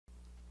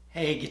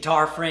Hey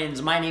guitar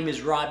friends, my name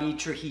is Robbie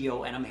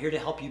Trujillo and I'm here to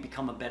help you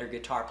become a better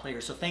guitar player.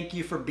 So thank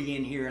you for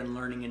being here and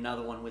learning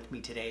another one with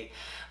me today.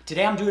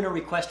 Today I'm doing a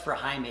request for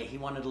Jaime. He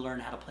wanted to learn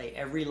how to play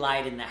Every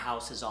Light in the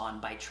House Is On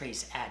by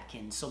Trace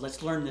Adkins. So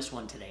let's learn this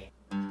one today.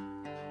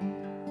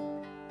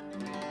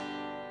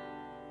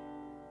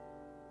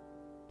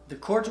 The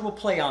chords we'll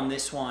play on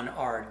this one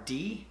are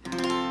D,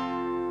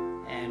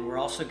 and we're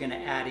also going to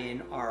add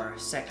in our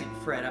second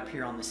fret up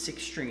here on the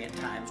 6th string at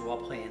times while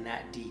playing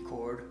that D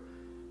chord.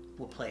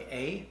 We'll play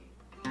A,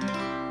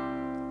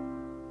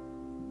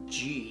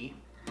 G,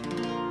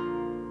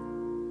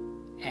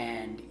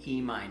 and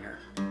E minor.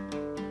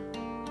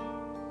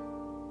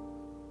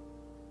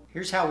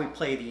 Here's how we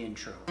play the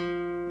intro.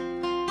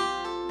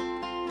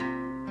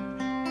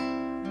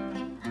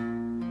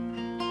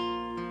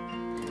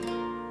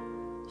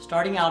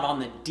 Starting out on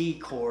the D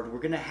chord, we're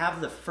going to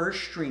have the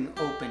first string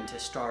open to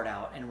start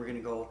out, and we're going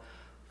to go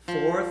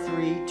 4,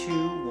 3,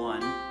 2,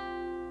 1.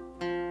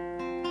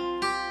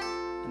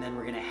 And then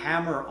we're going to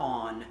hammer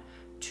on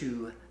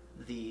to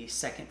the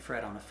 2nd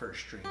fret on the 1st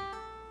string.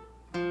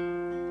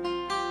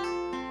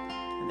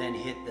 And then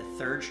hit the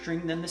 3rd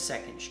string, then the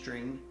 2nd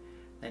string,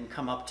 then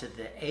come up to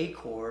the A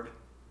chord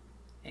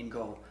and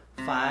go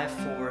 5,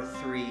 4,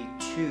 3,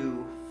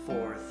 2,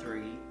 4,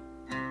 3.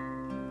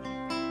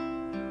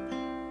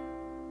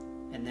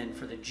 And then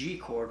for the G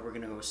chord, we're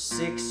going to go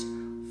 6,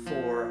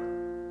 4,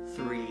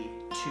 3,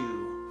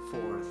 2,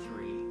 4,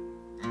 3.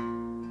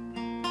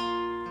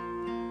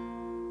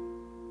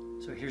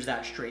 So here's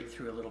that straight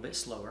through a little bit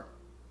slower.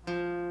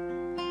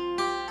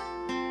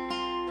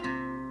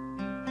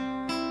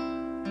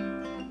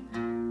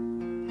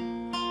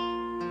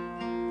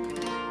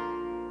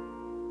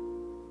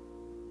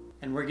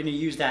 And we're going to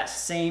use that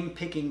same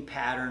picking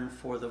pattern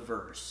for the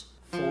verse.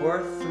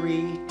 4,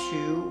 3,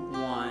 2,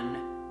 1,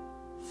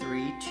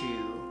 3,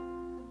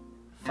 2,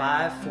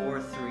 5,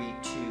 4, 3,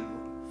 2,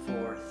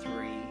 4,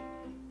 3,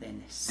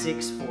 then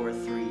 6, 4,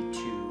 3,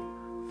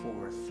 2,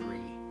 4, 3.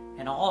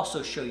 And I'll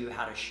also show you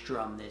how to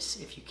strum this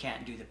if you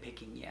can't do the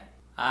picking yet.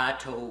 I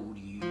told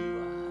you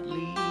I'd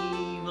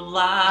leave a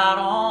light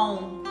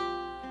on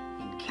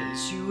in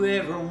case you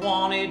ever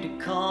wanted to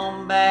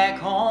come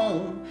back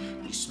home.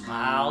 You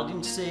smiled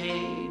and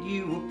said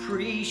you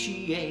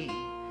appreciate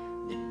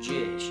the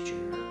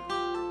gesture.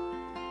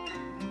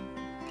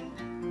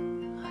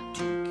 I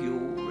took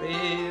your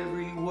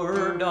every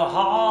word to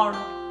heart,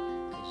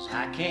 'cause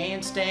I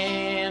can't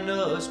stand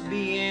us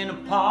being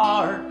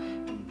apart.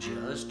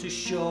 Just to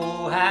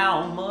show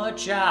how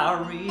much I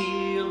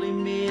really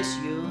miss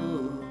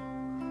you.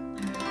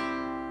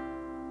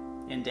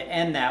 And to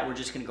end that, we're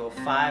just going to go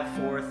 5,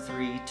 4,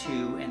 3,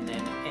 2, and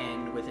then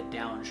end with a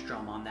down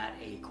strum on that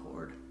A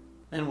chord.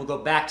 Then we'll go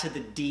back to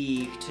the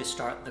D to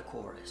start the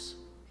chorus.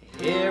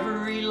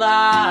 Every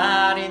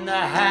light in the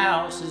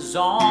house is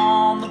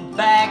on, the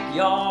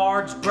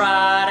backyard's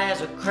bright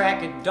as a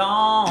crack of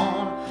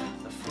dawn.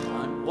 The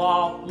front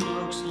walk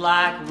looks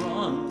like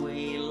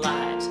runway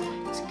lights.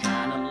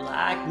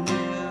 Like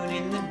noon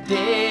in the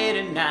dead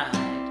of night.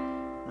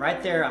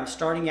 Right there, I'm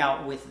starting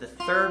out with the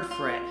 3rd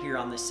fret here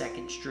on the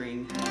 2nd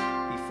string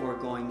before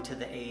going to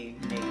the A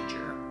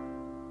major.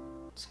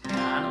 It's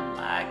kind of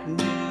like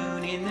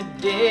noon in the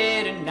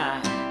dead of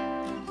night.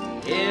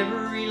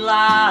 Every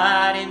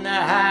light in the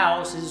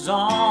house is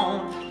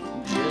on,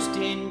 just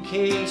in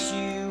case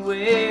you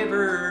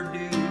ever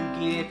do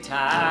get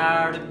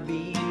tired of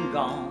being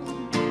gone.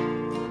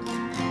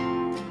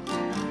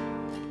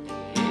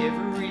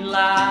 Every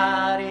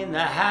light in the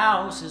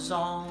house is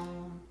on.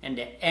 And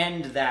to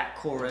end that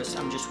chorus,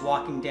 I'm just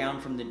walking down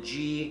from the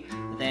G,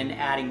 then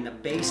adding the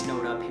bass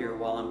note up here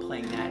while I'm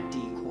playing that D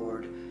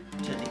chord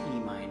to the E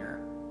minor.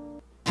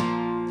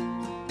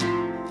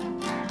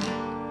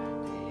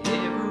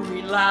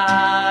 Every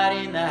light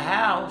in the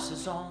house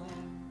is on.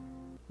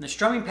 The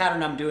strumming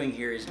pattern I'm doing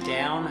here is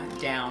down,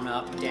 down,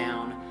 up,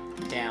 down,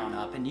 down,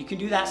 up. And you can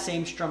do that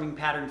same strumming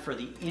pattern for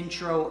the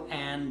intro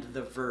and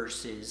the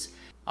verses.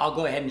 I'll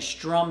go ahead and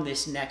strum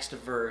this next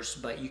verse,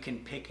 but you can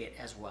pick it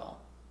as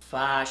well. If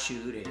I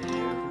should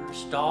ever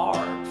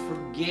start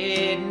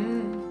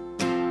forgetting,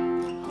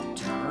 I'll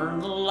turn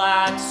the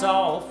lights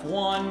off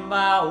one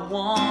by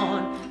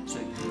one, so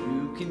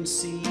you can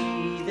see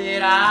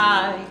that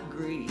I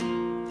agree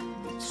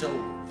it's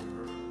over.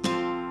 But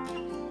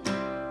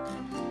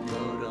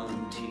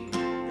until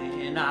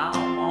then, I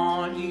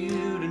want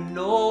you to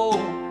know,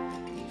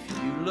 if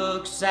you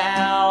look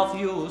south,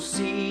 you'll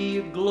see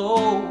a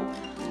glow.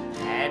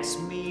 That's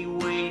me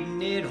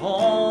waiting at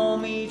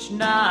home each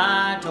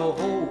night to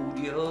hold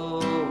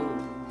you.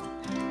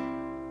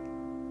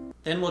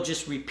 Then we'll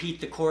just repeat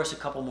the chorus a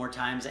couple more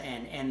times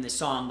and end the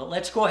song. But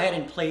let's go ahead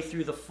and play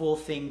through the full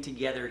thing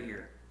together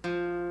here.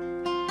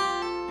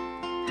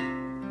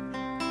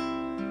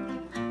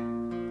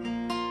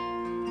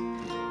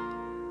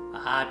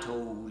 I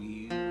told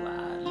you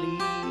I'd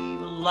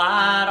leave a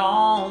light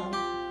on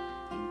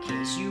in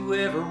case you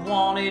ever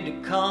wanted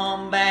to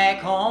come back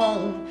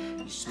home.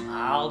 You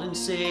smiled and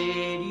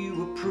said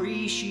you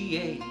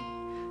appreciate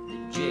the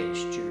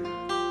gesture.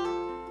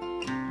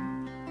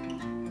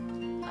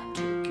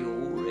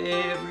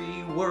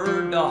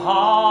 word to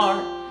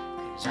heart,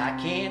 'cause I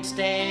can't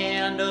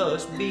stand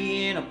us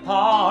being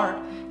apart.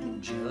 And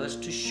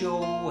just to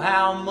show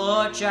how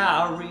much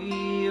I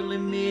really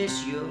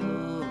miss you,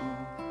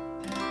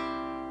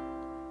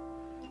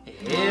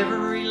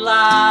 every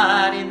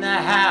light in the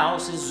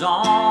house is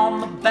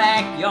on, the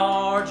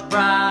backyard's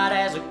bright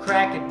as a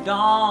crack of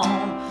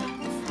dawn.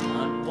 The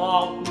front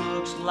walk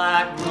looks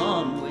like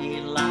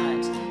runway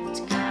lights, it's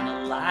kinda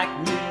like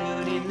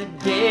noon in the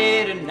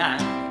dead of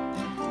night.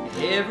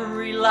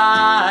 Every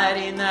light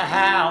in the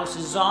house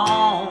is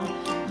on,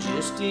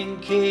 just in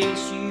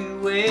case you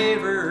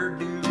ever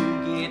do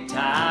get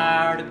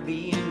tired of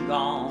being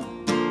gone.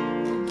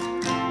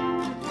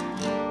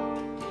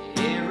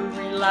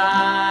 Every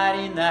light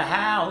in the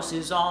house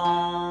is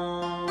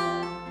on.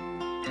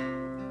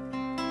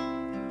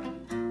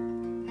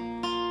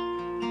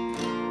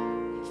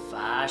 If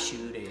I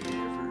should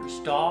ever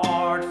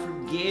start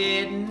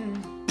forgetting,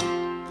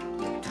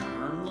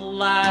 turn the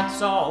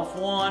lights off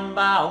one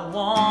by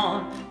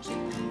one, so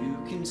you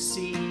can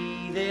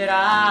see that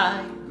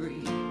I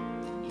agree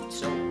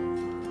it's over.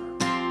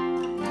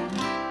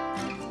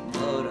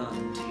 But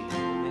until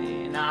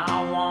then, I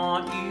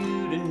want you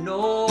to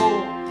know,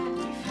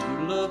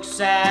 look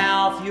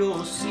south,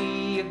 you'll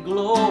see a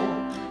glow.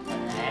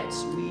 That's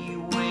me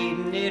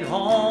waiting at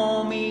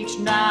home each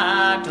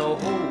night to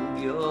hold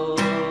you.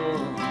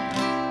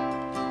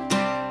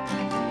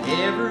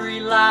 Every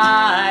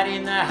light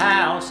in the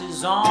house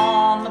is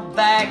on, the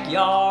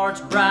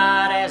backyard's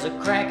bright as a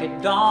crack of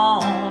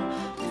dawn.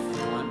 The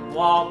front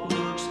walk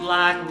looks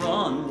like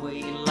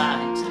runway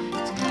lights,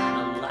 it's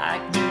kinda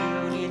like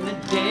noon in the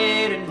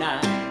dead of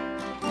night.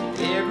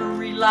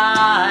 Every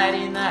light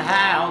in the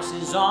house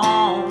is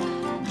on,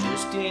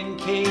 just in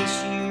case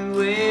you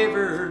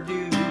ever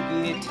do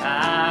get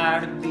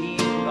tired of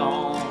being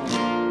gone.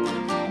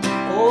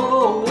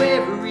 Oh,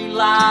 every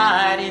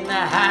light in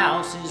the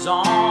house is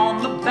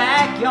on, the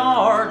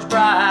backyard's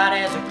bright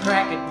as a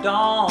crack of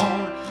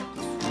dawn.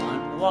 The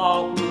front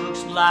walk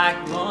looks like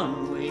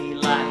runway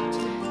lights,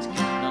 it's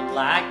kinda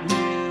like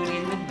noon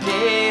in the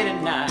dead of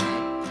night.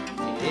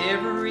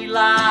 Every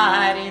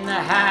light in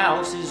the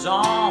house is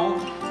on,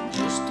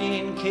 just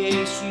in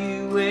case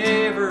you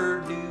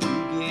ever do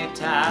get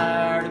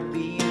tired of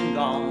being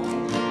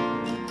gone.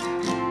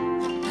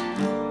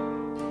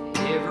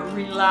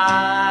 Every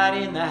light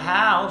in the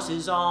house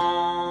is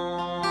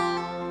on.